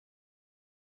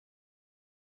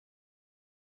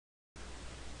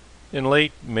In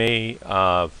late May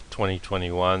of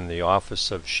 2021, the Office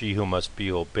of She Who Must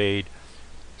Be Obeyed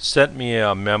sent me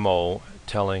a memo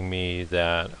telling me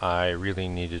that I really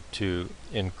needed to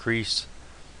increase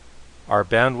our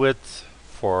bandwidth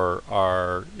for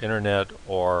our internet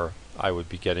or I would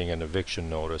be getting an eviction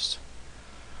notice.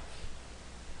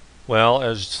 Well,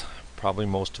 as probably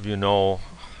most of you know,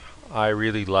 I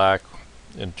really lack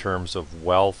in terms of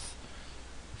wealth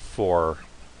for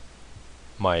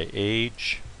my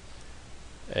age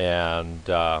and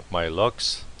my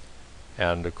looks,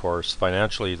 and of course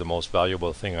financially the most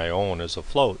valuable thing I own is a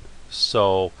float.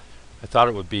 So I thought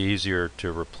it would be easier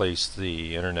to replace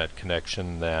the internet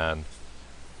connection than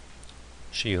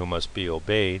She Who Must Be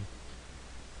Obeyed.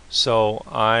 So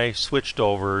I switched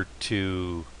over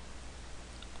to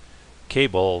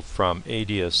cable from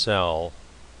ADSL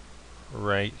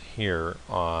right here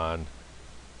on,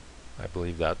 I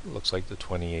believe that looks like the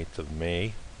 28th of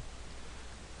May,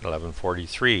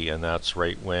 11:43, and that's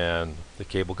right when the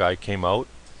cable guy came out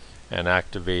and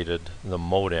activated the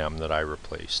modem that I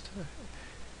replaced.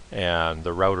 And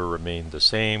the router remained the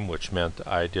same, which meant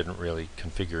I didn't really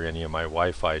configure any of my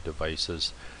Wi-Fi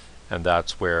devices, and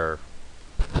that's where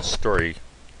the story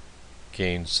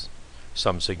gains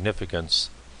some significance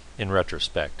in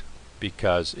retrospect,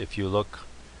 because if you look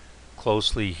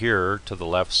closely here to the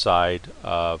left side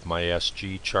of my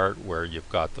SG chart where you've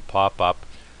got the pop-up,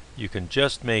 you can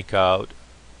just make out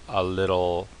a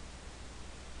little,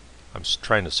 I'm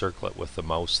trying to circle it with the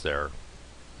mouse there,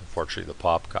 unfortunately the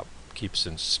pop-up keeps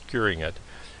obscuring it.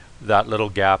 That little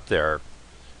gap there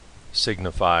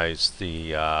signifies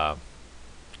the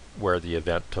where the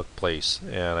event took place,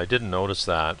 and I didn't notice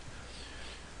that,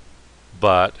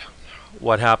 but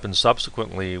what happened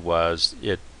subsequently was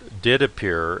it did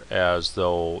appear as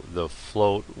though the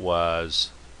float was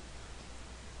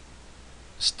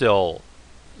still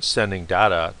sending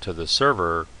data to the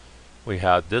server. We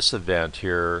had this event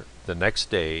here the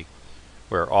next day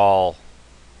where all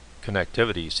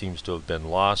connectivity seems to have been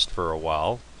lost for a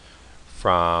while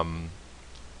from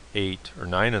 8 or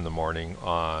 9 in the morning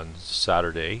on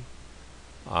Saturday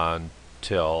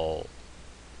until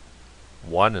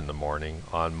 1 in the morning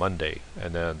on Monday,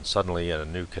 and then suddenly a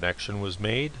new connection was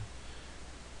made,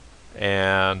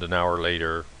 and an hour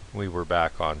later we were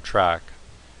back on track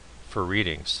for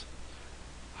readings.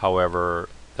 However,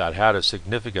 that had a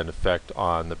significant effect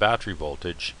on the battery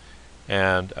voltage,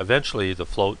 and eventually the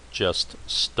float just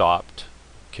stopped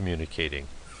communicating.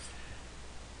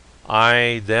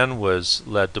 I then was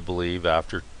led to believe,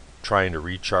 after trying to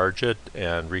recharge it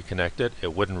and reconnect it,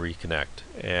 it wouldn't reconnect,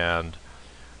 and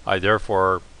I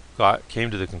therefore came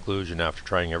to the conclusion, after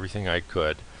trying everything I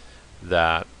could,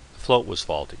 that the float was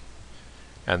faulty.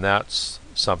 And that's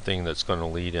something that's going to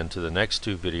lead into the next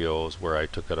two videos where I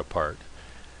took it apart,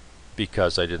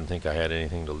 because I didn't think I had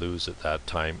anything to lose at that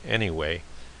time anyway.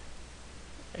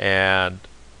 And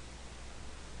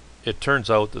it turns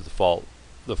out that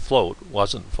the float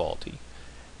wasn't faulty,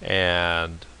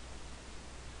 and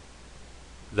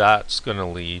that's going to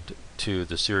lead to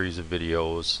the series of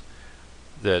videos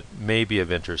that may be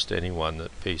of interest to anyone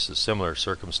that faces similar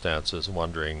circumstances,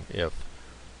 wondering if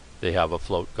they have a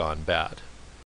float gone bad.